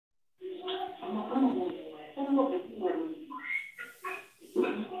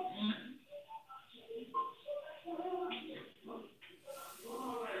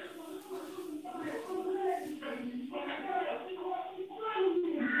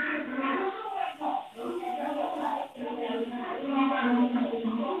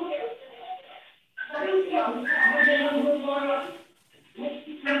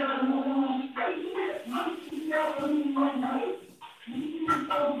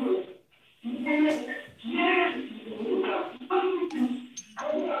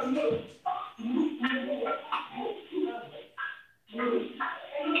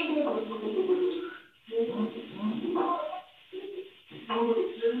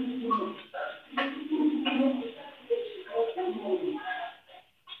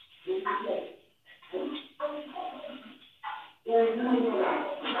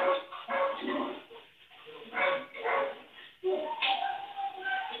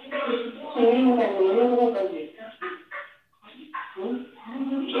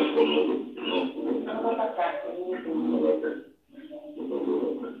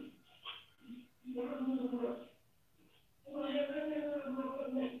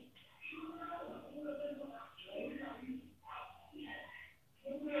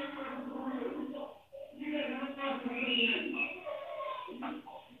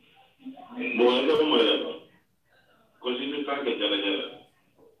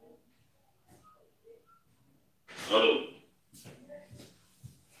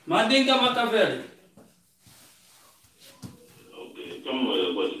Mandinka Machiavelli. Okay, come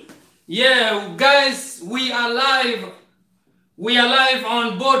on, yeah, guys, we are live. We are live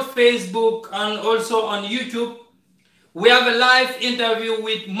on both Facebook and also on YouTube. We have a live interview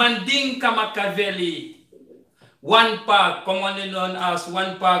with Mandinka Machiavelli. One Pac, commonly known as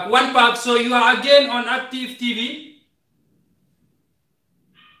One Pac. One Pac, so you are again on Active TV.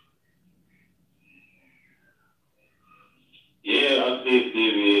 Yeah, Active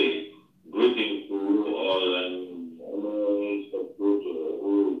TV. Greetings to you all and always support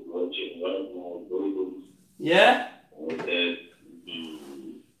who is watching right now. Yeah? Okay.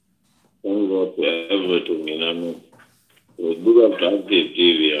 Thank God for everything, you know. So big up to Active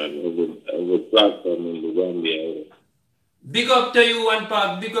TV and every platform in the Gambia. Big up to you, One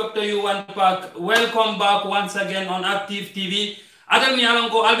Pac. Big up to you, One Pac. Welcome back once again on Active TV. Adam mi alon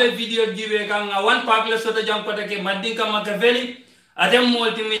ko albe video giwe kan One Pac le soto jam ko take Mandinka Machiavelli. Adam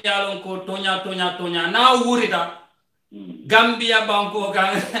multi mi alon ko tonya na wurita. Gambia banko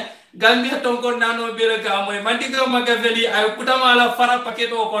kan Gambia tonko nano bere ka moy Mandinka Machiavelli ay kutama la fara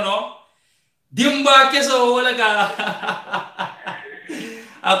paketo kono. Dimba keso wala ka.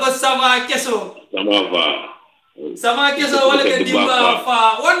 Ako sama keso. Sama keso wala ka dimba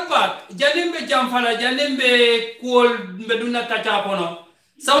fa One Pac jalimbe jamfala jalimbe kuol meduna kacha kono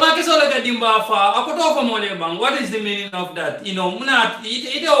sama keso wala ka dimba fa akoto fa mole bang. What is the meaning of that? You know muna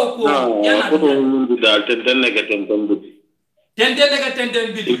ite oko yana akoto dal tenten lega tenten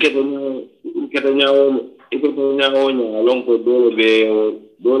bit ikete nyaawo nya lon ko dole be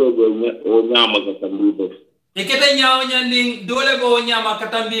o nyama ka tambito ikete nyaawo nya ning dole be o nyama ka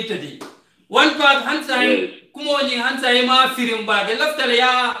tambito di One Pac hansa kumo ni hansa ma firimba de laftale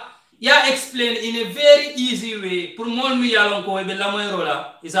ya explain in a very easy way pour mon mi yalon ko be la moy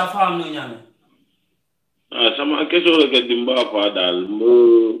rola isa fam no nyame sama keso le ke dimba fa dal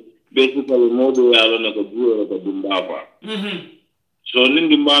mo basically mo do yalon ko buo ko dimba fa so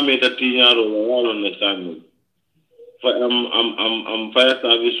nindi mbame tati nyaro yalon na sami fa am fire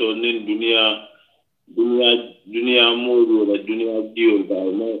service on nin dunia modu la dunia dio ba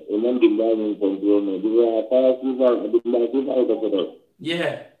man dimba mon control no dunia pa dimba ko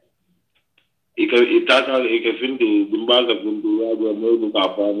yeah ika findi dimba ka findi ya do modu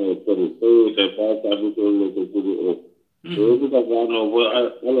ka fa no so te pa service le ko so ka fa no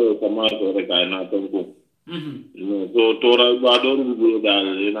ala kama to re ka na tanko no so tora ba do ndu dal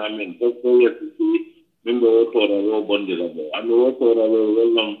na men to yes mimbo tora ro bondi la do ando tora ro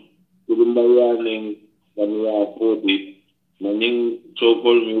welcome dimba ya ning kanya podi maning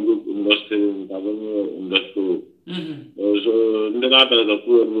so-called music industry industry so ndana the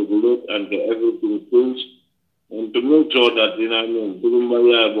poor regulate and everything things and to make sure that dimba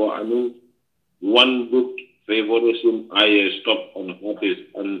ya bo one book favoritism I stop on artists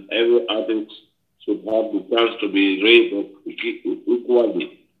and every artist should have the chance to be rated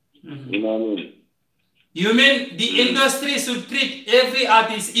equally. You know what I mean? You mean the industry should treat every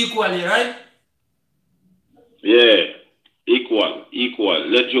artist equally, right? Yeah, equal.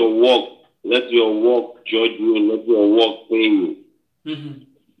 Let your work judge you, let your work pay you.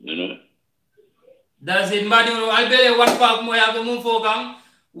 You know? That's it, Madi. I bet One Pac mo yabe mo fokang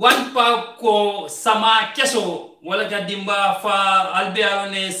One Pac ko sama keso wala ka dimba fa albe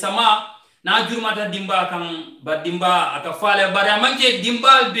alone sama na jurmata dimba kan ba dimba aka fale bare manke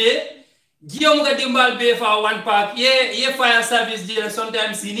dimbal be Giom ga dimbal be fa One Pac ye fire service je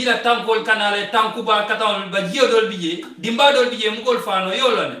sometimes ni la tankol kanale tankuba katon ba gio dol biye dimba dol biye mukol fano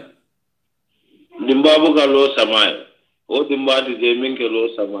yolone dimba bu ga lo samay o dimba di je min ke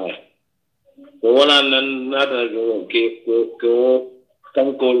lo samay ko wala nan na da ko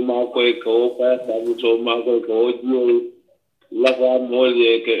tankol ma ko fire service o ma ko gio la fa mo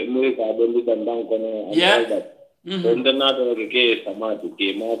ye ke me ka do ni dan ko no yeah onda na da ke samay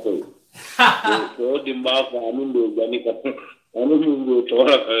ke ma ko so dimba fa amundo gani ka amundo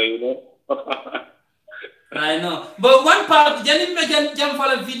tora ka I know but One Pac janim me jam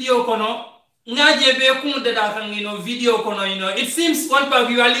fala video kono ngaje be kun de da kan video kono it seems One Pac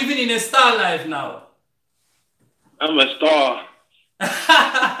you are living in a star life now. I'm a star.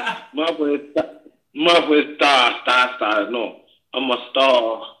 my boy star no I'm a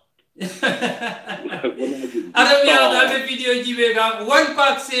star. I video One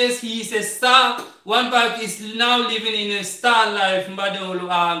Pac says he is a star. One Pac is now living in a star life. Mbadolu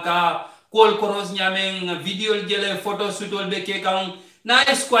anka call koros nyameng video jele photo shoot be ke kang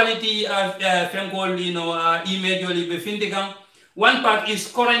nice quality fenkol image oli be findigam. One Pac is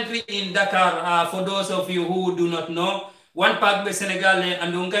currently in Dakar. For those of you who do not know, One Pac be Senegal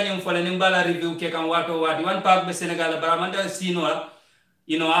and unganyum for nimbala review ke kang wato wadi. One Pac be Senegal baramanda sino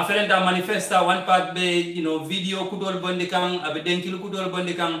aferenta manifesta One Pac be video kudol bondikang abe denkilu kudol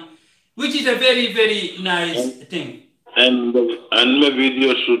bondikang, which is a very very nice thing. And my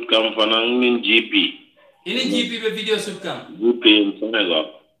video should come from in GP. In GP be video should come. GP in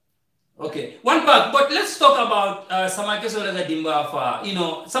Senegal. Okay, One Pac, but let's talk about Samakeso laga dimba fa.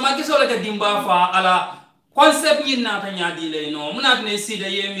 Samakeso laga dimba fa ala concept yin na tanya dile munat ne si de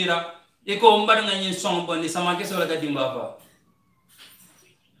yemira iko mbadanga yin song bondi Samakeso laga dimba fa.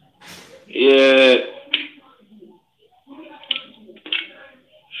 Yeah.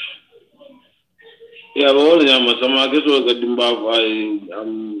 Yeah, all the time, some guys were getting back.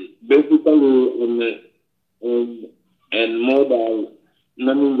 Basically, and more than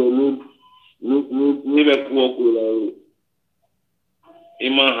nothing, they need a work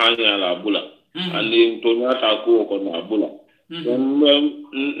Ima hanya la bula, and in Tonya Taku on Abula. Then,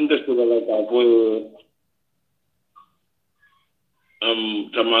 interested like a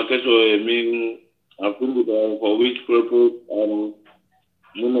Tamakeso mean I think for which purpose I'm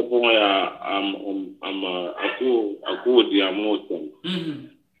a good emotion.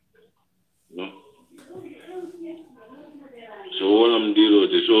 No. So all I'm dealing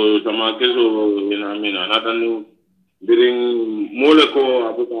with so Tamakeso another new during Moleko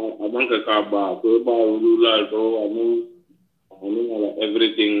Abanka Kaba, so about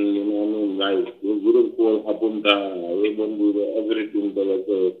everything, like we wouldn't call Habunda, we won't do everything, but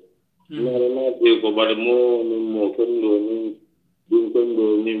more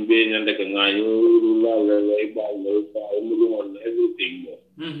everything.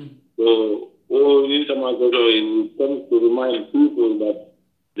 So, it comes to remind people that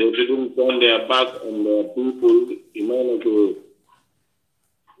they shouldn't turn their back on the people,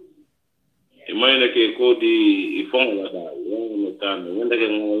 Imagine que Cody Fonga, when they can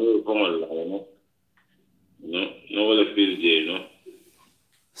go no other field,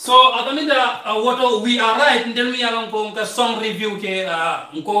 So, Agamida, what we are right, and tell me along con song review ke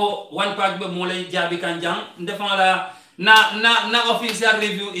nko One Pac be mole jabi kanjang, ndefala na official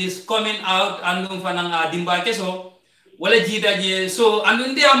review is coming out andung fanang dimba keso wala jida je so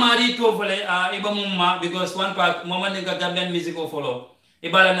andun dia mari to vole iba mumma because One Pac moment nga Gambian music ko follow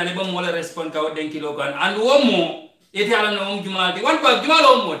ibala na liba mo respond ka den kilo kan and wo mo ite ala no jumadi One Pac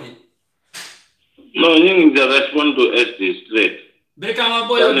jumalo mo di no you the respond to ST straight Berkama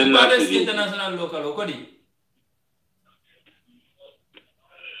boy Brothers International local ko di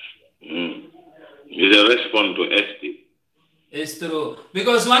is a respond to ST. It's true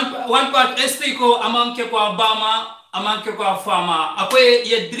because one Pac ST ko amang ke ko Obama amang ke ko fama akoy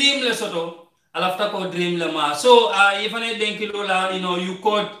ye dream le soto alafta ko dream le ma so even den kilo la you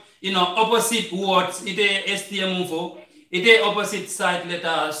code opposite words ite STM fo ite opposite side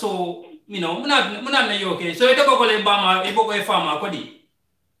letter so muna na yoke so ite ko le bama ibo ko fama ko di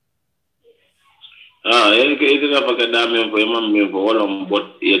ite na pagkadami po imam mi po wala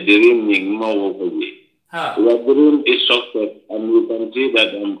but ye dream ni ma wo ko di your dream is success and you can see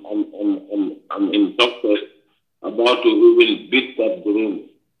that I'm in success about to even beat that dream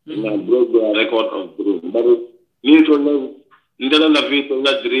and break the record of dream but you to know ndela la vie to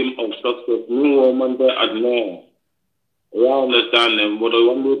la dream of success new woman there at no around the understand them, but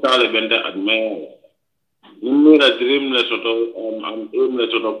one day Taliban admire. You made a dream sort of aim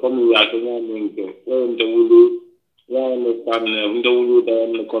sort of come here to me when the Wulu, yeah, understand when the Wulu they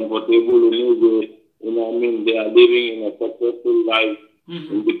are comfortable, you know, I mean they are living in a successful life,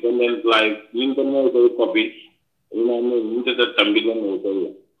 independent life, internet copy, you know, I mean into the Tambilan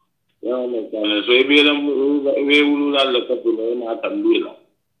hotel. Yeah, understand. So if we will look at the Tambila.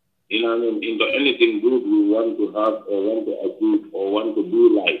 You know, I mean, into anything good we want to have or want to achieve or want to do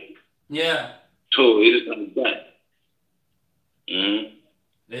life. Yeah. So it is like that.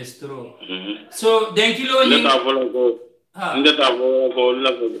 That's true. So, thank you, Lord. Let us follow go. Let us follow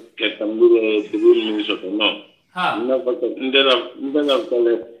let us get some good news of no. Never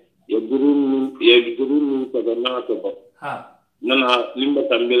your dream means of the nato. Nana, Limba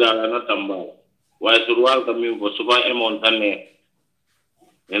Tambila, and not Tamba. Why should welcome you for Super Emontane?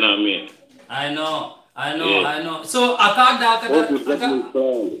 You know what I mean? I know. So,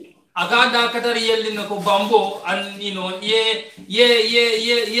 Akada yelling ko bambo and you know ye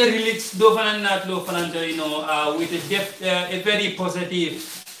relax do fanana lo fananta you know with a very positive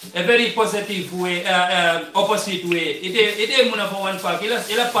way opposite way ite muna for One Pac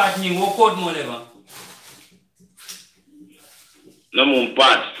ila partning wo code mo leva na mon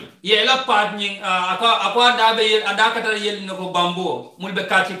part ye ila partning akwa dabe adakata yelling ko bambo mulbe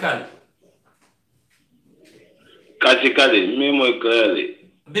katikal me mo kale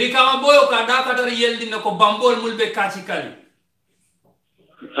Birikama boyo ka dakatar yeldi na ko bambol mulbe kachikali.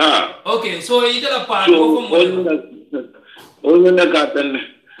 Okay, so itala part so only the katan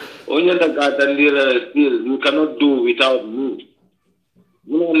still you cannot do without me.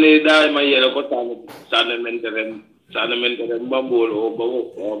 You know le dai ma yela ko sana menteren bambol o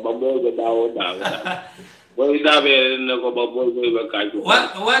bambol ga dawo. Boy dabe na ko bambol boy ba kachu.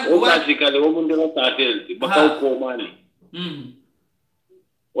 What kachikali o mun dira tatel ba ko mani.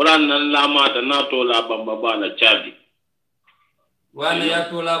 Oran nan la mata na to la bamba bala chadi. Wana ya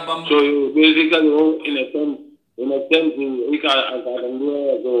to la bamba. So basically, in a sense, we can do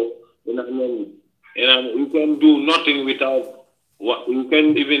you can do nothing without what you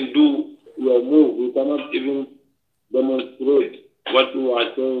can even do your move. You cannot even demonstrate what you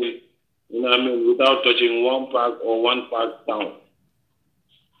are saying. You know what I mean? Without touching One Pac or One Pac town.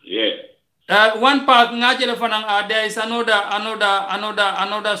 Yeah. One Pac ngajele fanang there is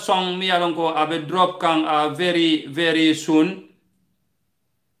another song me alongo abe drop kang very soon.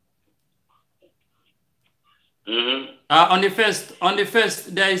 On the first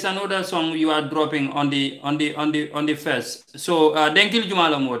there is another song you are dropping on the first. So denkil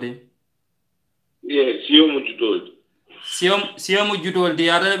jumala modi. Yeah, Siomu Jutol. Siomu Jutol the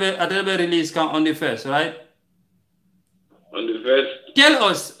other release kang on the first, right? On the first. Tell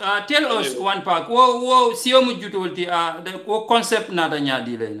us One Pac. Wo Siomu Jutol the concept nada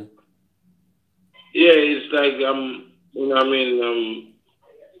nyadi le. Yeah, it's like you know what I mean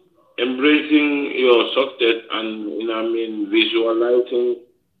embracing your success and you know what I mean visualizing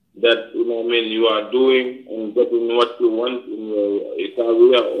that you know what I mean you are doing and getting what you want in your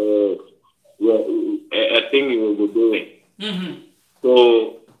career or a thing you will be doing.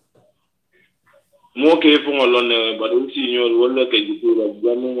 So more careful alone, but we see you will look at you like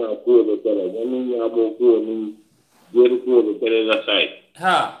jamming a poor the terror, jamming a more poor and very poor the terror side.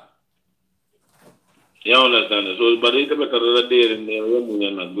 You understand? So, but it's a better day in the room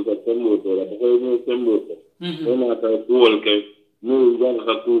because some water, some water. When I say cool, no one has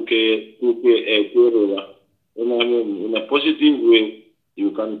a 2K, in a positive way,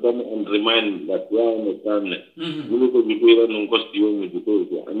 you can come and remind that you understand it. You look at the people and cost you with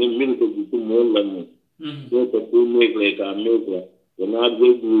and then minute of the more than so to make like a maker. You're not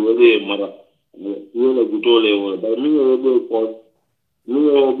going to be a mother. You're a good old but me over for. No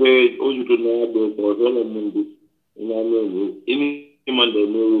obey all you to know for all Mundi. Any man they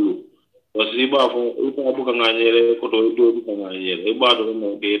know. Was Riba for Utabukanganyere, Koto Kanganyere, a bad on the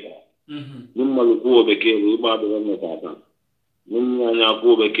data. Nimaluko became a bad on the data. Nimana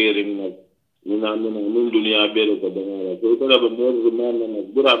go became Nindunia better for the so could have a more man and a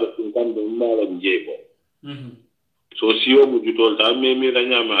good habit to come to Mal and Jabo. So Sio would you told I may meet a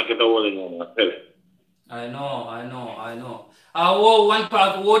Yama, I know. One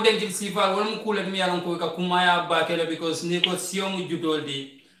Pac, wo den sifa won kulet mi yalan ko ka kumaya bakele because ni ko siomu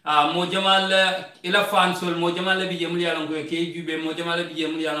jutoldi mo jamal ila fansol mo jamal bi yemul yalan ko ke jube mo jamal bi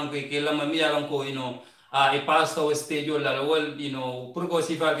yemul yalan ko ke lama mi yalan ko e pass our stage la wol pour ko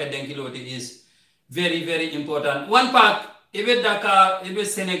sifa ke den kilo is very important. One Pac ebe Dakar ebe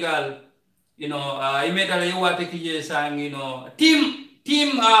Senegal ime dala yewate ki sang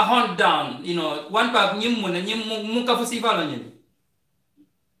team hunt down One Pac nyim mu kafu sifa la nyim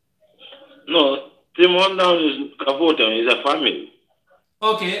No, Tim Hondown is Kapote, is a family.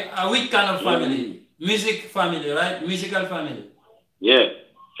 Okay, which kind of family? Music family, right? Musical family. Yeah,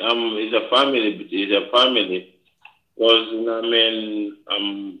 it's a family. It's a family. Because I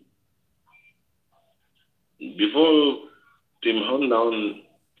mean, before Tim Hondown,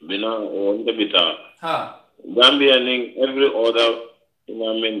 Bina or Ndabita, Gambia and every other,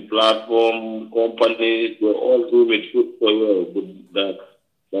 platform companies, they all do it food for you.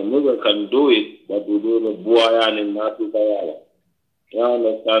 The nigga can do it, but we do the Buayan in Natukayala. You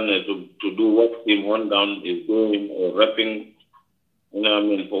understand to do what Tim Hondown is doing or rapping,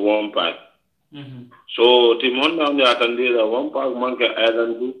 for One Pac. So Tim Hondown they attended the One Pac Monkey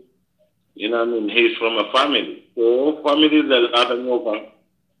Island. He's from a family. So family that attend over,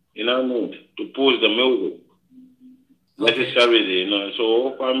 to push the music. Necessarily,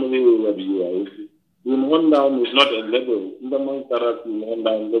 So family will be here. Tim Hondown is not a label. In the Monkara Tim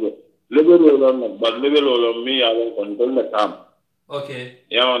Hondown label. Label on but label on me, I will control the time. Okay.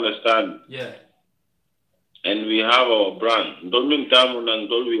 You understand? Yeah. And we have our brand. Don't mean time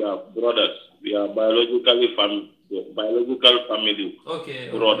until we are brothers. We are biological family. Okay.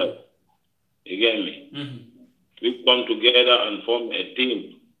 Brothers. You get me? We come together and form a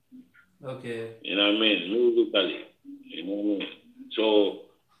team. Okay. Musically. So.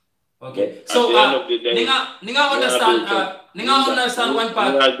 Okay. So, Ninga understand One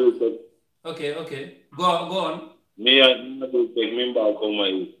Pac. Okay. Go on. Me, I do take me back home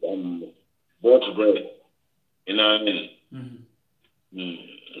my bought bread.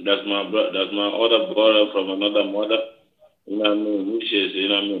 That's my brother. That's my other brother from another mother. Which is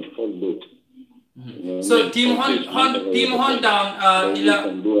full book. So Tim Hondown,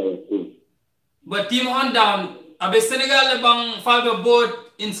 but Tim Hondown, abe Senegal bang father both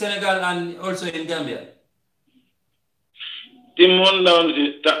in Senegal and also in Gambia. Tim Hondown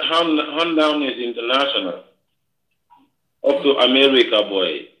is international. Up to America,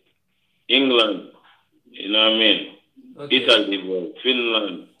 boy, England, okay. Italy, boy,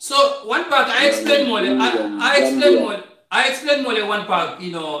 Finland. So One Pac, I explain more. I explain more. One Pac,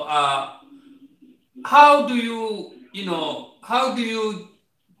 how do you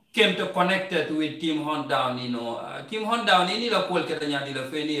came to connected with Tim Hondown? Tim Hondown, yeah,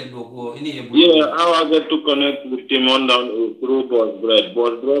 how I get to connect with Tim Hondown is through Boss Bread.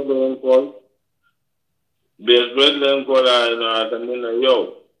 Boss Bread then call. Boss Bread then call and yo,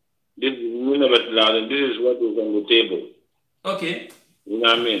 this is what is on the table. Okay. You know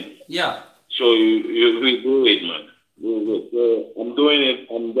what I mean? Yeah. So we do it, man. So I'm doing it.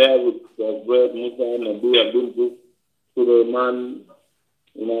 I'm there with Boss Bread, Musa, and Abuya Bintu, to the man.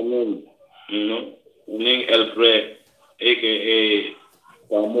 You know what I mean? Elfred, aka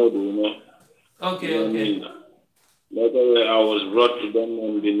Kamodu, Okay, okay. Later I was brought to them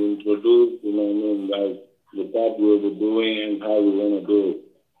and been introduced, like the part we were doing and how we want to do it.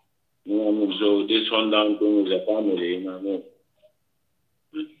 So this Hondown thing is a family,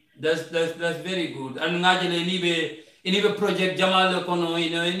 That's very good. And inibe project Jamal kono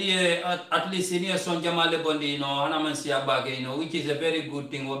at least in son Jamal bondi hanamansia bage which is a very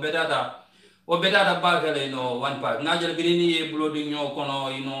good thing. Better bagale One Pac. Ngajele birini blooding kono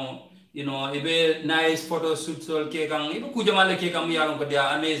ibe nice photo shoots all kekang ibe kujamale kekang mi yaron ko they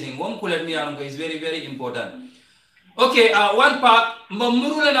are amazing. One kulet mi yaron ko is very very important. Okay, One Pac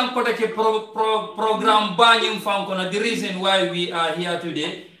mamurule nang kota ke program banyum fam kono the reason why we are here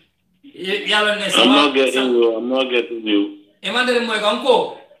today. I'm not getting you. Emandere mo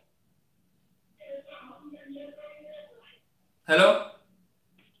ganko. Hello?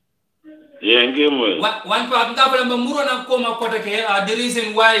 Yeah, ngemo. One Pac ngabala mamuro na ko makota ke the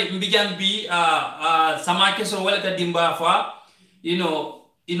reason why mbijan bi samake so wala ka dimba fa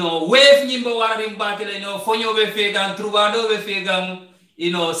wave nyimba warim bakele fonyo be fegan trubado be fegan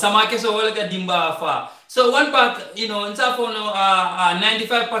samake so wala ka dimba fa. So One Pac, in Safono,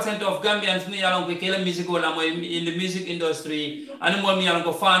 95% of Gambians ni along with Kela music in the music industry, and more me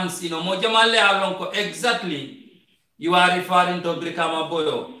along fans, more Jamale along exactly. You are referring to Brikama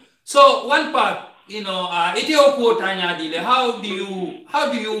Boyo. So One Pac, Ethiopia Tanya Dile, how do you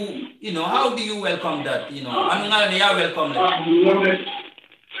welcome that? Anunga welcome that.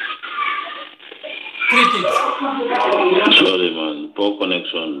 Critics. Sorry man, poor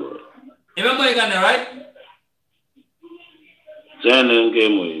connection, bro. Remember you gonna right?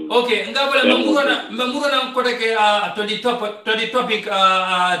 Okay, ngabala mamura na kote ke to the topic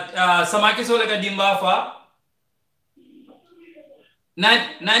samaki so lega dimba fa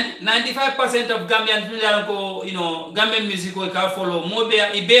 95% of Gambians ko Gambian music ko ka follow mo be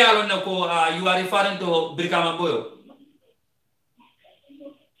ibe alon ko you are referring to Brikama Boyo.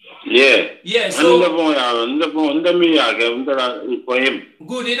 Yeah. Yeah, so good.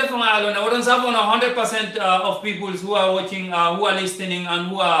 Ita from Ireland. I don't have 100% of people who are watching, who are listening, and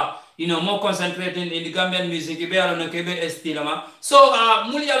who are more concentrating in the Gambian music. So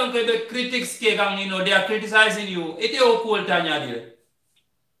muli alon kebe critics they are criticizing you. Ite cool tanya dire.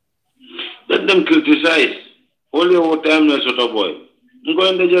 Let them criticize. Only over time na sort of boy. I'm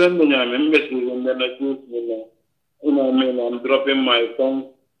going to Jeremy Membership and then I choose I'm dropping my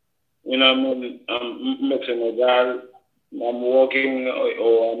song. I'm mixing a girl. I'm walking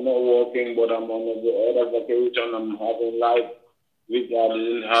or I'm not walking, but I'm on the other vacation. I'm having life which I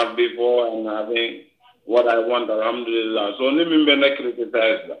didn't have before and having what I want, alhamdulillah. So let me not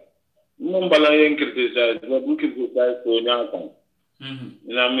criticize that. No, but I ain't criticize. But we criticize for nothing.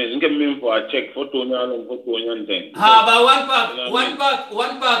 You know what I mean? You can mean for a check for Tonya and for Tonya thing. Ha, but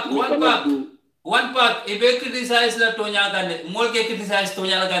one pack. If you criticize the Tonya Gande, more criticize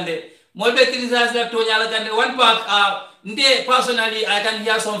Tonya Gande, more criticize the Tonya Gande. One pack. Personally, I can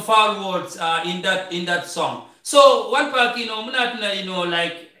hear some foul words in that song. So one pack, So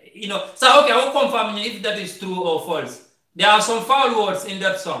okay, I will confirm if that is true or false. There are some foul words in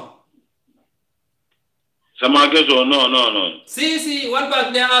that song. No. See, one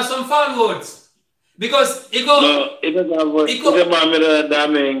pack, there are some foul words. Because it goes. No, it doesn't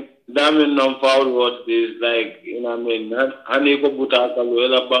damning non-foul words is like, Haniko Butakalo,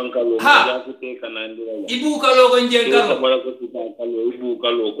 Ela Bankalo, Yakuteka, Ibukalo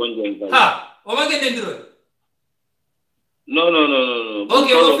Konjenkalo. Ha! No.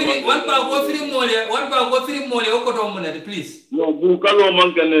 Okay, one pack, mole, please. No, Bukalo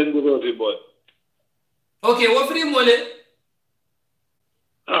Mankan and the boy. Okay, what free mole?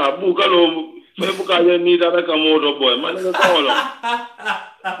 Bukalo. Mebukaje ni dara kamodo boy. Manene kamolo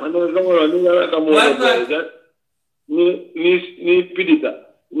ni dara kamodo boy. Ni pidita.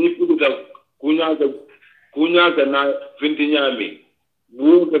 Kunyaka na finti nyami.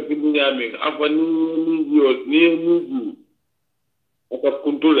 Buka finti nyami. Apa ni aka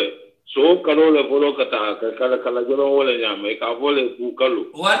kuntule. So kalole volo kata kala jolo wole nyame ka vole bukalo.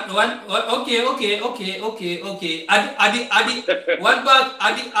 Okay. Adi what back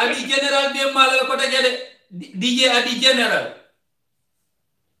adi general de malal kota gede DJ adi general.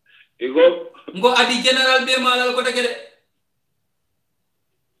 Ngo adi general de malal kota gede.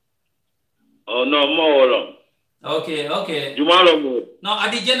 Oh no, more. Okay. Jumalo mo. No,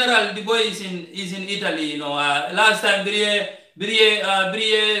 adi general the boy is in Italy, last time Brie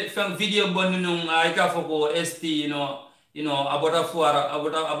film video bonunung aika foko ST about a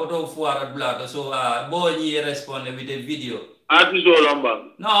fuara blood. So boy ni respond with a video. Artist or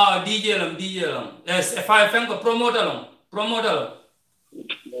lamba? No, DJ lam. Yes, if I think promoter lam.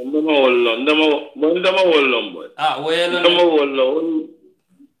 Ndama wallon boy. Well.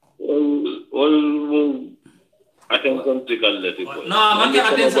 All attention seeker boy. No, amange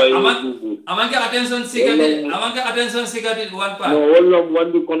attention seeker one part. No, all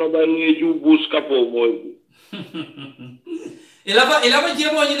one do kono ba you boost kapo boy. Ilava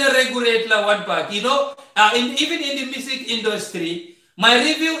jemo ni regulate la one pack. Even in the music industry, my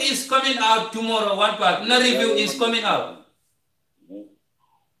review is coming out tomorrow. One pack. No review is coming out.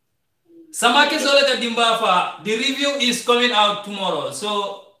 Samake Soleta Dimbafa, the review is coming out tomorrow.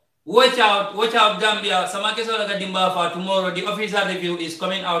 So watch out Gambia. Samake Soleta Dimbafa tomorrow. The official review is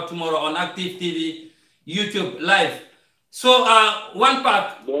coming out tomorrow on Active TV, YouTube live. So one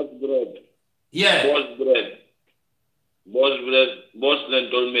pack. Boss bread. Yeah. Boss bread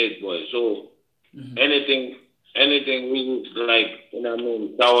don't make boy. So anything we like,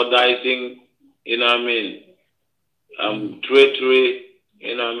 sour dicing, treachery,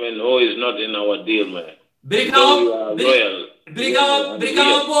 is not in our deal, man. Brigamo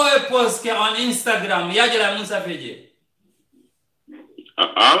boy post on Instagram. Yajala Musa Feje.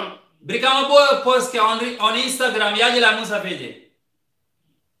 Brigamo boy post on Instagram. Yajala Musa Feje.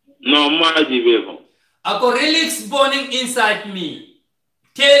 No, Maji Bebo. Ako relics burning inside me.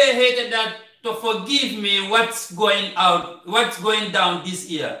 Taylor hated that to forgive me what's going down this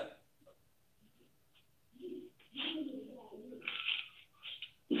year.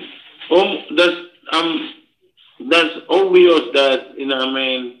 That's obvious that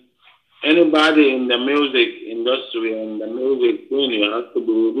anybody in the music industry and the music scene has to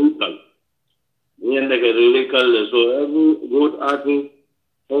be lyrical. So every good artist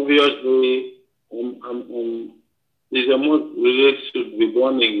obviously is a most lyrics should be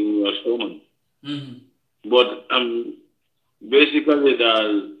burning in your stomach. But basically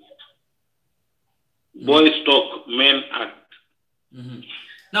the boys talk, men act.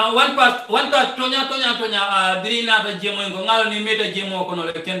 Now one part tonya birina ta jemo ngo ngalo ni meta jemo ko no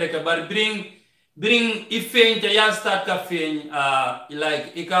le kende ka bar bring ifeng ja ya start ka feng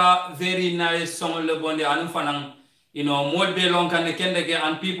like ika very nice song le bonde anu fanang more be long kan kende ke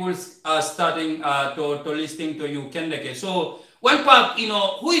and people are starting to listening to you kende ke. So One Pac,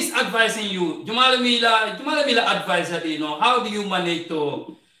 who is advising you? Jumala Mila advisor, how do you manage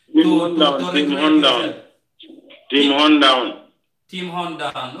to regulate yourself? Team Honda. Team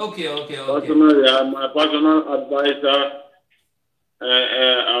Honda. Okay. My personal advisor,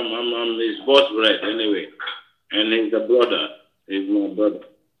 I'm his boss, right? Anyway, and he's a brother. He's my brother.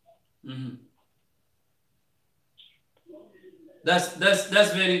 Mm-hmm. That's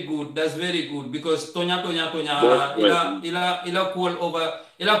very good. That's very good because Tonya ila call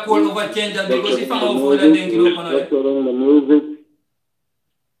over change because if I'm over the music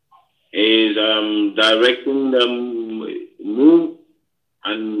is directing the move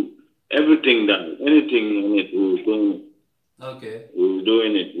and everything done. Anything in it, we're doing it. Okay. We're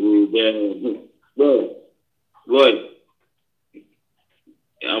doing it. We're there.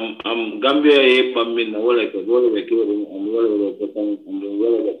 I'm Gambia we're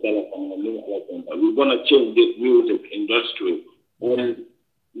gonna change this music industry and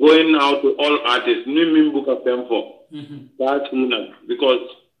going out to all artists because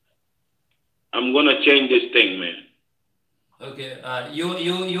I'm gonna change this thing, man. Okay, you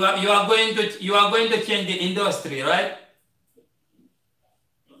are going to change the industry, right?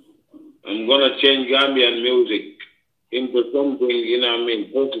 I'm gonna change Gambian music into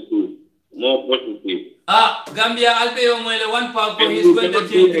something, positive, more positive. Gambia, I'll pay you One Pac, he's going to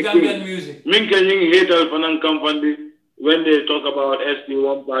change the Gambian music. Minkening haters company when they talk about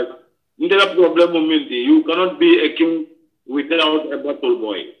One Pac. There's a problem with you cannot be a king without a battle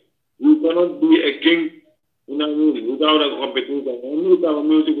boy. You cannot be a king, without a competition. And without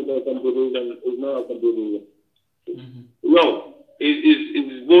music without competition is not a competition. Well,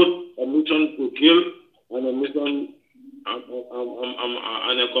 it's both a mission to kill and a mission. I'm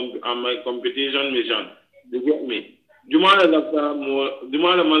a competition mission. You get me? Jumala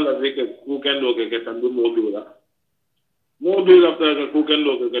man la veke who can look at and be mobile. Mobile after the cook and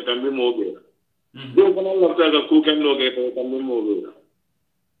look at and be mobile. Don't after the cook and look at and be mobile.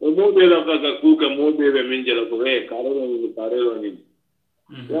 Mobile after the cook and mobile and minja of way, Carolyn.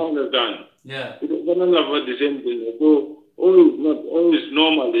 You understand? Yeah. It's not the same thing. So always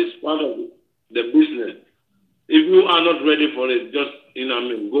normal, it's part of the business. If you are not ready for it, just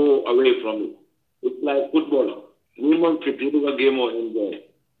go away from it. It's like football. We want to do a game or enjoy,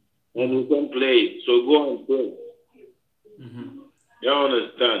 and you can play it. So go and play. You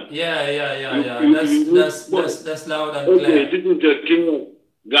understand? Yeah. That's loud and clear. Okay, this is the king of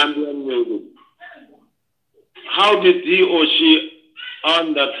Gambian music. How did he or she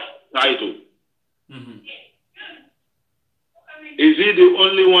earn that title? Is he the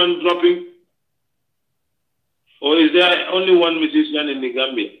only one dropping? Or is there only one musician in the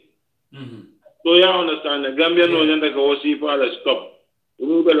Gambia? So you understand, the Gambian no yanda go see for the stop. You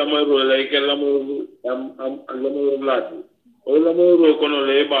know the lamoro like lamoro lati. Or lamoro kono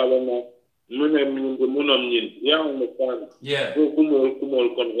leba lana munem nin. You understand? Yeah. So kumol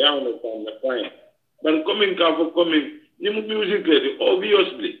kono. You understand the fine. But coming, you music lady,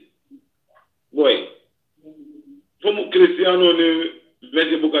 obviously. Boy, from Cristiano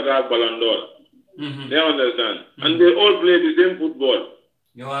Messi Bukata Balandor. They understand. And they all play the same football.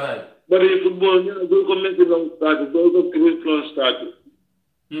 You are right. But in football, they come make it long started, they go Christian started.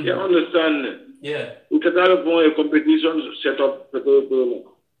 You understand? Yeah. We can have a competition set up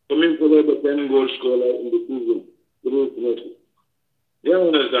coming for the 10 goal scorer in the season. You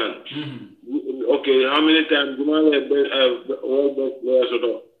understand? Okay, how many times do I have world best players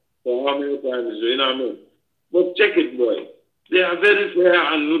for how many times? You know what I mean? But check it, boy. They are very fair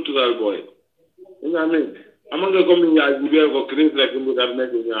and neutral, boy. You know what I mean? I'm not going to come here and go create like in the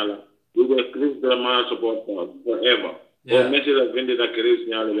government in Yala. We will create the man support now forever. Yeah. Or message like when they create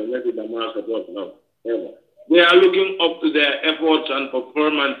Yala, we will make the man support now forever. They are looking up to their efforts and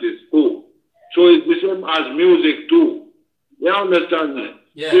performances too. So it's the same as music too. You understand me?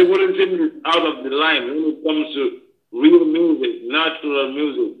 Yeah. They wouldn't think it out of the line when it comes to real music, natural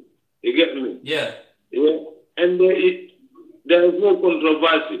music. You get me? Yeah. And there is no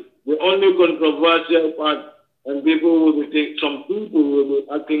controversy. The only controversial part, and people will be some people will be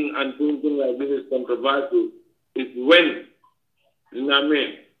acting and thinking like this is controversial, is when, you know what I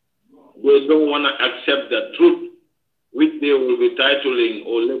mean, they don't want to accept the truth, which they will be titling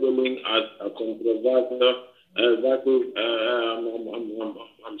or labeling as a controversial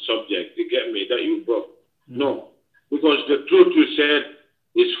subject. You get me? That you brought. No. Because the truth you said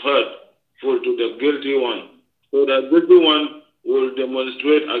is hurtful to the guilty one. So the guilty one will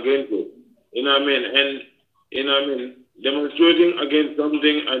demonstrate against it. You know what I mean? And you know what I mean? Demonstrating against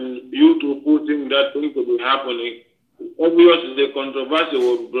something and you to putting that thing to be happening, obviously the controversy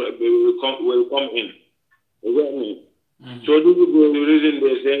will come in. You get me? So this is the reason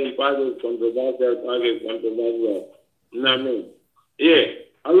they're saying part is controversial, part is controversial. You know what I mean? Yeah,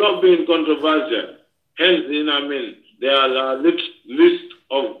 I love being controversial. Hence, you know what I mean? There are a list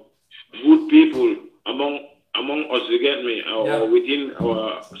of good people among us, you get me, or within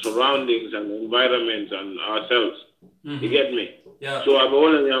our surroundings and environments and ourselves. You get me? Yeah. So I've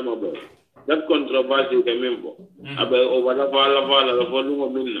always about that controversy came in for. I've over the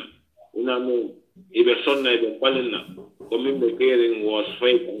minna. You know what I mean? If a son is falling, communicating was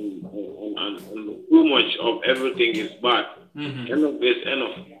fake and too much of everything is bad. Enough is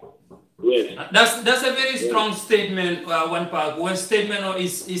enough. Yes. That's a very strong statement, One Pac. One statement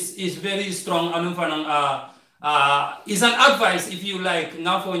is very strong. Is an advice, if you like,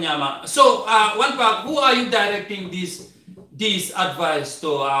 Ngafo Nyama. So, One Pac, who are you directing this advice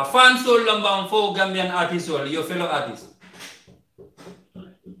to? Fans or Lambang for Gambian artists or your fellow artists?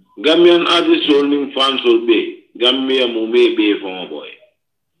 Gambian artists holding fans will be Gambia Mume be for my boy.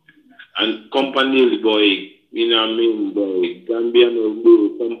 And company boy, you know what I mean, boy. Gambian will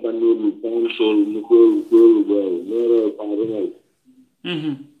be company, fans will boy.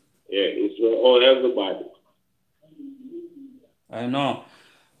 Yeah, it's for all everybody. I know.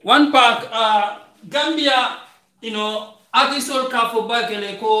 One Pac, Gambia, you know, artists all for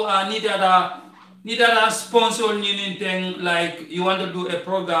Bakele ko need a sponsor anything like you want to do a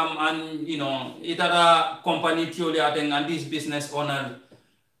program and you know it a company theory and this business owner.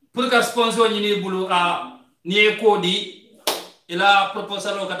 Put a sponsor ni bulu ni kodi ila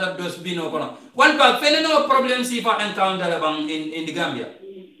proposal kata dos bino kono. One Pac, fele no problems if I encounter bang in the Gambia.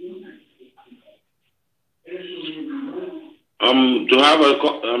 To have a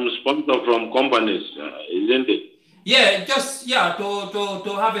sponsor from companies, isn't it? Yeah, just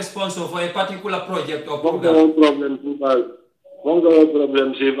to have a sponsor for a particular project or program.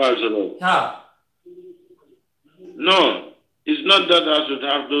 No, it's not that I should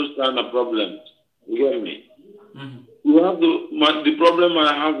have those kind of problems. You get me? You have the problem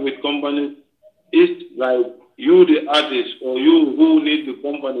I have with companies is like you, the artist, or you who need the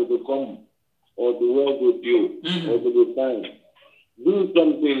company to come or to work with you or to be signed. Do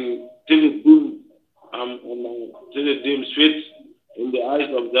something till it deems fit in the eyes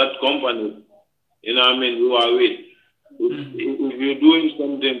of that company. You know what I mean? You are with. If you're doing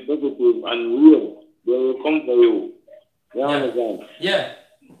something positive and real, they will come for you. You understand? Yeah.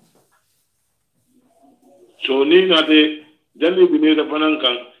 So Nina de then you need a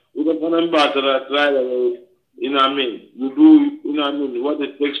panankan with a panambata try you know what I mean? You do you know what I mean what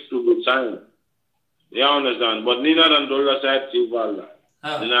it takes to be signed. You understand? But Nina and Dollar side Chivala. You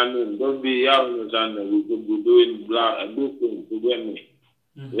know what I mean? Don't be you understand that we could be doing this thing to get me.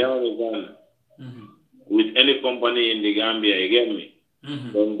 You understand? With any company in the Gambia, you get me?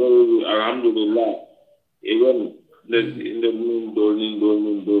 Don't go Alhamdulillah. Even in the moon, do.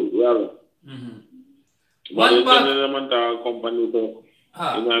 One Pac company, you know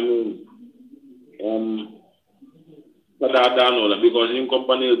what I mean? Because in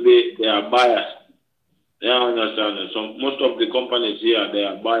companies they are biased. You understand? So most of the companies here they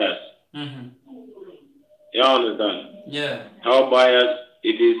are biased. You understand? Yeah. How biased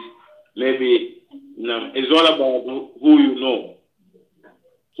it is? Maybe it's all about who you know.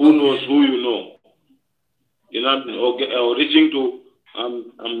 Who knows who you know? You know, or reaching to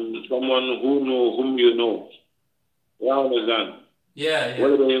someone who know whom you know. You understand? Yeah.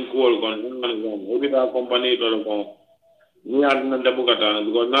 What are they called? You understand? Maybe that company to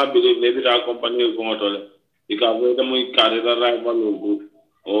because now believe maybe that company is going to because whether we carry the rival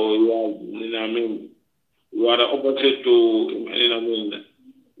or you are, you know what I mean, you are the opposite to, you know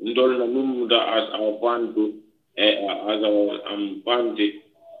what I mean, as our party, as our party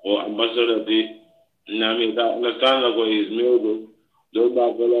or ambassador, you know what I mean, that understand that is made, those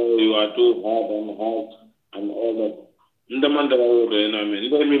that you are too hard and all that. In the man that I order, you know what I mean,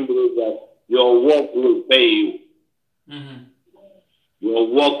 let me believe that your work will pay you. Your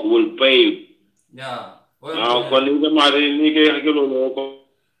work will pay you. Yeah. Now, meaning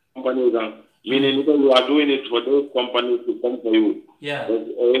you are doing it for those companies to come for you. Yeah. No,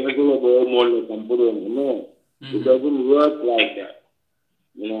 it doesn't work like that.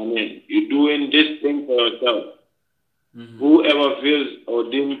 You know what I mean? You're doing this thing for yourself. Whoever feels or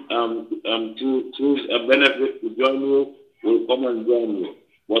choose a benefit to join you will come and join you.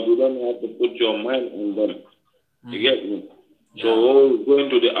 But you don't have to put your mind on them. You get me? So going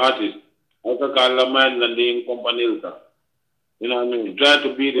to the artist, aka kalaman landing company ka. You know what I mean? Try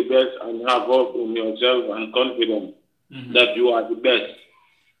to be the best and have hope in yourself and confidence that you are the best.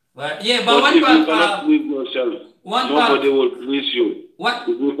 But yeah, but if you cannot please yourself, nobody will please you. What?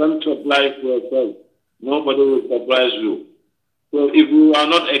 If you can't supply to yourself, nobody will surprise you. So if you are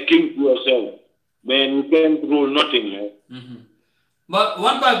not a king to yourself, then you can't rule nothing, man. But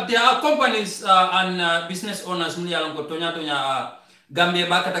One Pac, there are companies and business owners muli alam ko tonya Gambia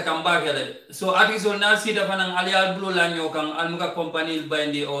bakata kambakele. So artists will now see the fanang alial blue lanyo kang almuka companies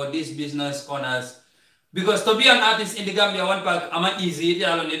bindi or these business owners. Because to be an artist in the Gambia, One Pac, ama easy,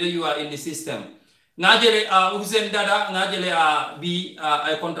 you are in the system. Ngajele Usen Dada, ngajele be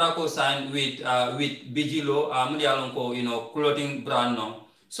a contract signed with Bijilo, muli alam ko, clothing brand no.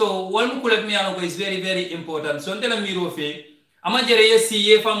 So one kulet mi alam ko is very, very important. So until miro fe, ama jere yesi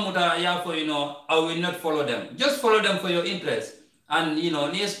ye famuta ya for, I will not follow them. Just follow them for your interest. And,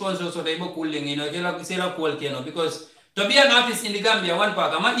 ni sponsors so they bo cooling, sela cool keno. Because to be an artist in the Gambia, One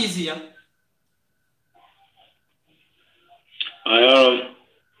Pac, ama easy, yeah?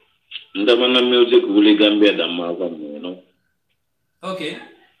 Ndamana music really Gambia Okay.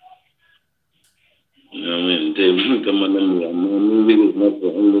 I mean, music is not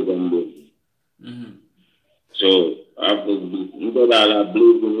for only Gambia. So after I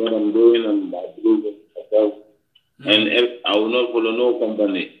believe in what I'm doing and I believe in myself. And if I will not follow no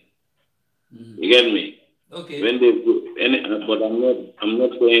company. You get me? Okay. When they put but I'm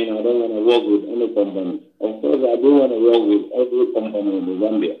not saying I don't want to work with any company. Of course I do want to work with every company in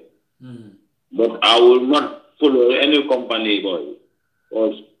Gambia. But I will not follow any company, boy.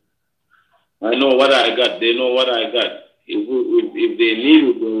 Because I know what I got. They know what I got. If they need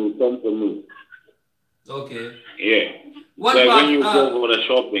it, they will come to me. Okay. Yeah. Like when you go for the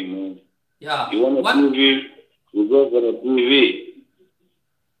shopping, man. Yeah. You want a TV, you go for a TV.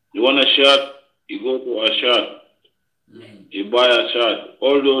 You want a shirt, you go to a shirt. You buy a shirt.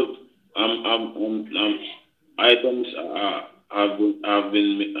 All those items have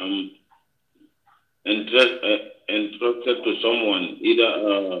been entrusted to someone, either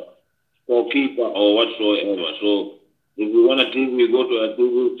a storekeeper or whatsoever. So if you want a TV, you go to a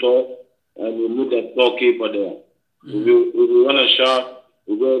TV store and you meet a storekeeper there. If you want a shirt,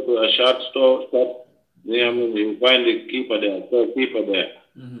 you go to a shirt store, you know what I mean? You find the keeper there, storekeeper there.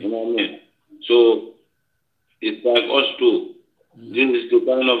 You know what I mean? So it's like us too. This is the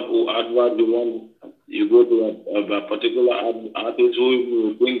kind of advert you want. You go to a particular artist who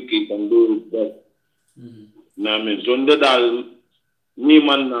you think he can do it best. You know what I mean? So that me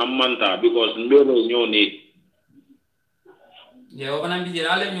man manta because nobody know need. Yeah,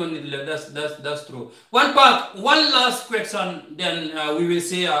 that's true. One Pac, one last question, then we will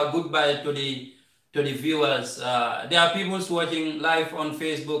say goodbye to the viewers. There are people watching live on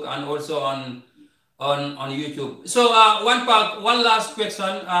Facebook and also on YouTube. So One Pac, one last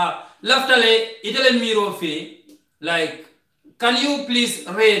question. Laftale itale miro fe, like, can you please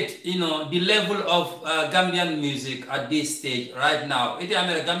rate the level of Gambian music at this stage right now? It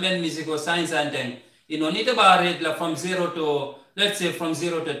Gambian music or science and then need to rate like from 0 to, let's say, from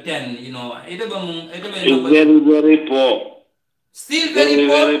 0 to 10. It's very, very poor. Still very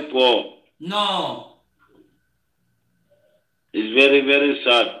poor. Very poor. No. It's very, very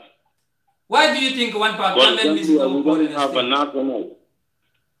sad. Why do you think One Pac Gambian music we don't have a national?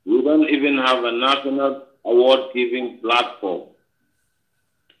 We don't even have a national award-giving platform.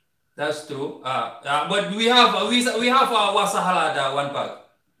 That's true. But we have Wasahalada One Pac.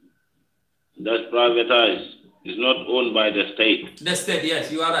 That's privatized. It's not owned by the state. The state,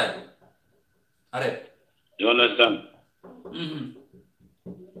 yes, you are right. Alright. You understand?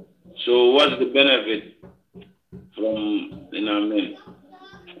 So what's the benefit from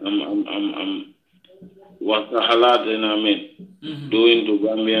what's the halal doing to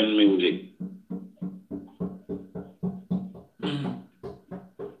Gambian music?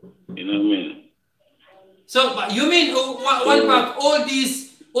 You know what I mean? So you mean One Pac, all these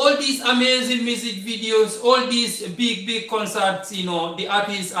amazing music videos, all these big concerts, the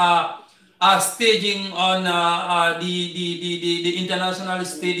artists are staging on the international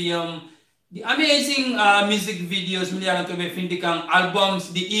stadium, the amazing music videos,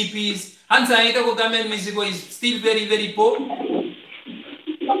 albums, the EPs, and Gambian music is still very, very poor.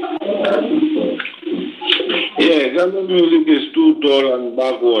 Yeah, Gambian music is too dull and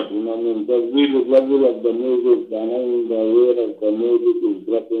backward, you know what I mean? Because the level of the music, the way of the music is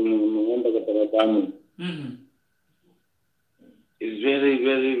dropping, it's very,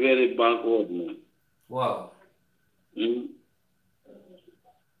 very, very backward, man. Wow.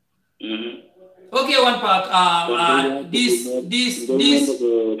 Okay, One Pac. This.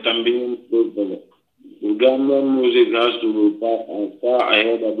 The Gambian music has to be far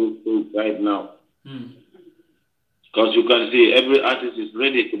ahead of this stage right now. Because you can see every artist is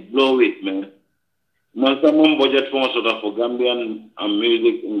ready to blow it, man. Maximum budget for Gambian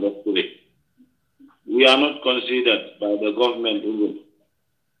music industry. We are not considered by the government even.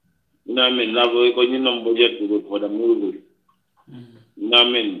 You know what I mean? Now we got budget for the music. You know what I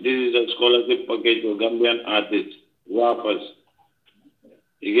mean? This is a scholarship package for Gambian artists, rappers.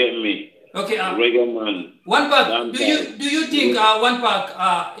 You get me? Okay. Reggae man. One Pac, do you think One Pac,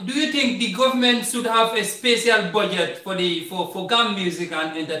 do you think the government should have a special budget for Gam music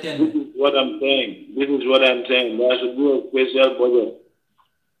and entertainment? This is what I'm saying. There should be a special budget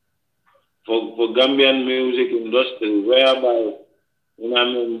for Gambian music industry, whereby, you know what I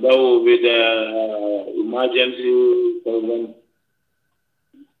mean, that will be the emergency program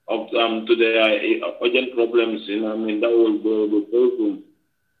to the urgent problems, you know what I mean, that will be the person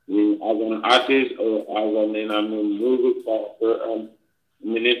as an artist or as an, you know, I mean, music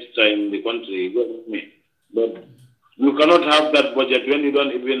minister in the country, you get me? But you cannot have that budget when you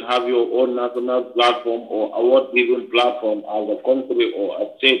don't even have your own national platform or award-given platform as a country or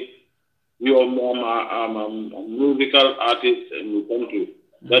a state. You are a musical artist in the country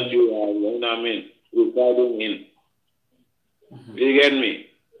that you are, you know what I mean, residing in. You get me?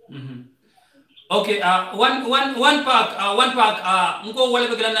 Okay, One Pac, nko wale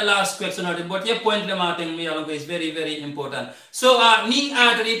begala na last question but your point is very, very important. So, ning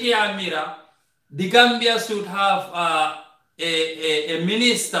atriti amira, the Gambia should have a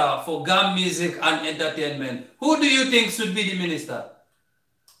minister for Gam music and entertainment. Who do you think should be the minister?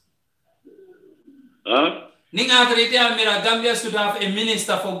 Ning atriti amira, Gambia should have a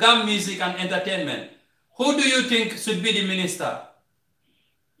minister for Gam music and entertainment. Who do you think should be the minister?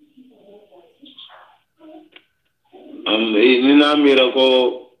 Nina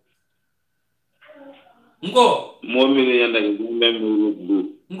Miracle. Ngo,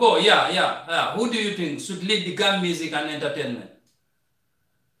 yeah. Who do you think should lead the Gam music and entertainment?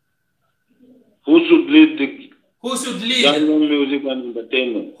 Who should lead Gam music and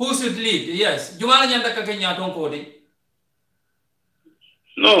entertainment? Who should lead? Yes. Jumala nyanda kakenya tonkodi.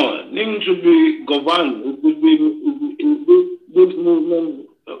 No, Ning should be governed. It should be this movement.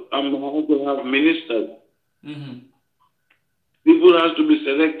 How to have ministers. People have to be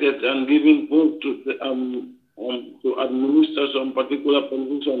selected and given vote to administer some particular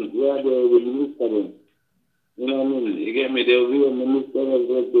positions where they will minister them. You know what I mean? You get me? There will be a minister of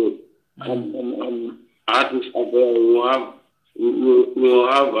artists up there who will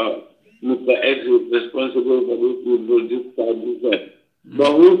have Mr. X is responsible for this, this.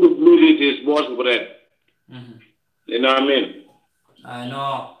 But who could lead it is Boss Bread. You know what I mean? I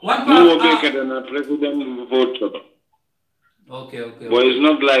know. Who will make it a president vote? Okay. But it's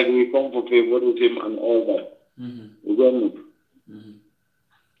not like we come for favoritism and all that. You get me?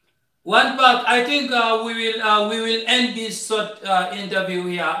 One Pac, I think we will end this short interview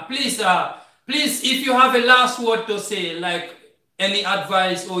here. Please, if you have a last word to say, like any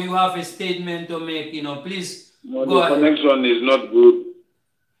advice or you have a statement to make, please go ahead. The connection is not good.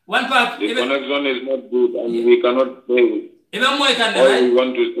 One Pac, the connection is not good, and we cannot say all we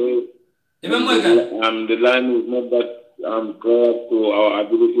want to say. The line is not that correct to our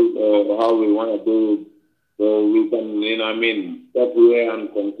abilities or how we want to do it. So we can, you know what I mean, stop here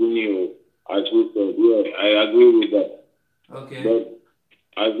and continue as we said. Yeah, I agree with that. Okay. But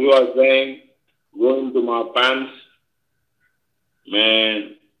as you are saying, go into my pants,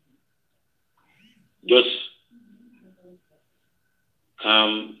 man, just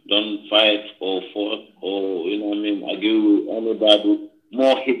come, don't fight or fight or, you know what I mean, argue with anybody.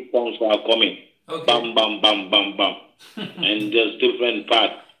 More hit songs are coming. Okay. Bam, bam, bam, bam, bam. And just different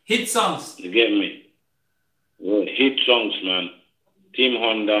parts. Hit songs. You get me? Yeah, hit songs, man. Team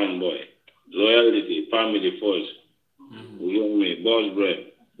Horn Down, boy. Loyalty, family first. You get me? Boss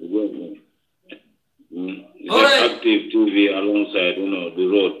Bread. You get me? Active TV alongside, the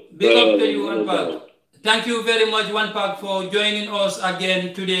road. Big up to you, One Pac. Thank you very much, One Pac, for joining us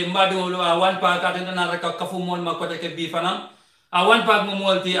again today. Mbadolo, One Pac, atenda reka kafumon makote ke bifanam. One Pac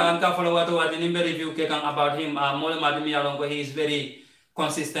mumolti anka follow what nimbe review ke kang about him. Mole madumi alongo, he is very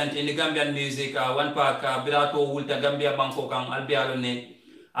consistent in the Gambian music. One Pac birato wulta Gambia banko kang albialo ne.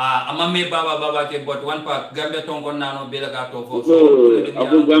 Amame baba ke but One Pac Gambia tongo nano belagato for.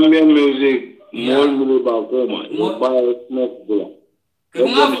 Abu Gambian music more mulu ba koma. Ba smoke bula.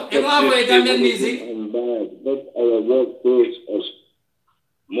 Gambian music. That's our workplace.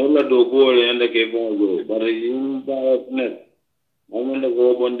 Mola do go and the ke bongo, but in that net. I'm going to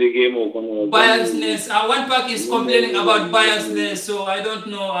go on the game. Biasness. One Pac is complaining about biasness, so I don't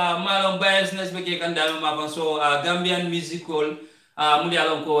know. Malong biasness so Gambian musical. Muli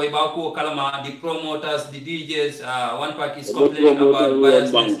along ko iba ko kalama the promoters, the DJs. One Pac is complaining about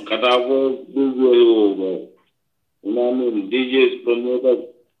biasness. You know what I mean? DJs, promoters,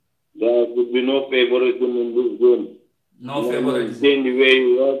 there should be no favoritism in this game. No favoritism. Change the way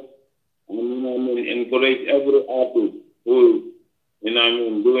you work, and you know what I mean? Encourage every artist who, you know what I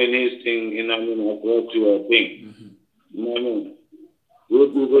mean, doing his thing, you know what I mean, across your thing. You know what I mean? Those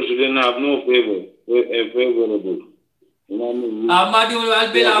people shouldn't have no favorable. You know what I mean?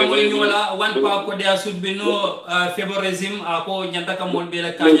 One Pac, there should be no favoritism. Sorry,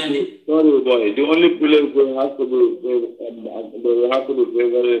 boy. The only place they have to be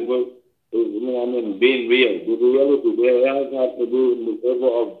favorable is, you know what I mean, being real. The reality, they have to do in the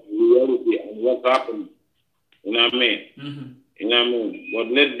favor of reality and what's happening. You know what I mean? You know what I mean? But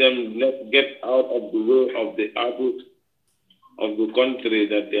let's get out of the way of the artists of the country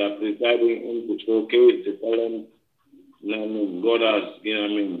that they are presiding in to showcase the talent. You know what I mean? God has, you know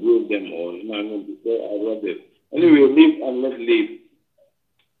what I mean, give them all. You know what I mean? To say, I love it. Anyway, live and let live.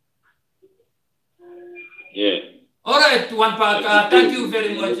 Yeah. All right, One Pac, thank you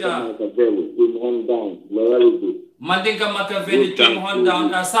very much. Mandinka Makaveli, Team Hondown.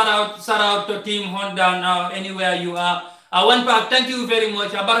 Shout out to Team Hondown anywhere you are. One Pac, thank you very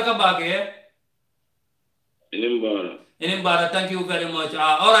much. Baraka Bage. Inimbara, thank you very much.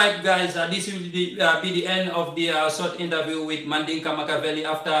 All right, guys, this will be the end of the short interview with Mandinka Makaveli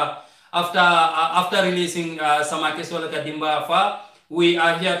after releasing Samake Solaka Dimba Afa. We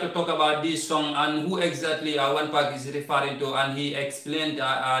are here to talk about this song and who exactly One Pac is referring to, and he explained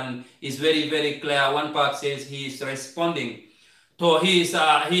and is very, very clear. One Pac says he is responding to he is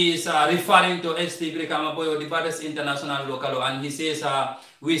referring to ST Kamaboyo, the baddest international local, and he says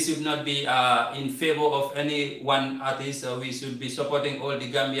we should not be in favor of any one artist. We should be supporting all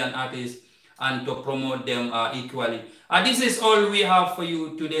the Gambian artists and to promote them equally. This is all we have for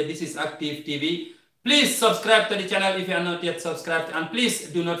you today. This is Active TV. Please subscribe to the channel if you are not yet subscribed, and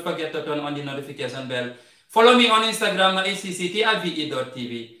please do not forget to turn on the notification bell. Follow me on Instagram at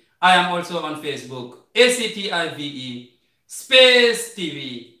acctive.tv. I am also on Facebook, ACTIVE Space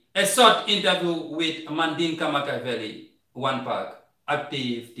TV. A short interview with Mandinka Makaveli, One Pac,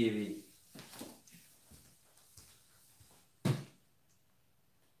 Active TV.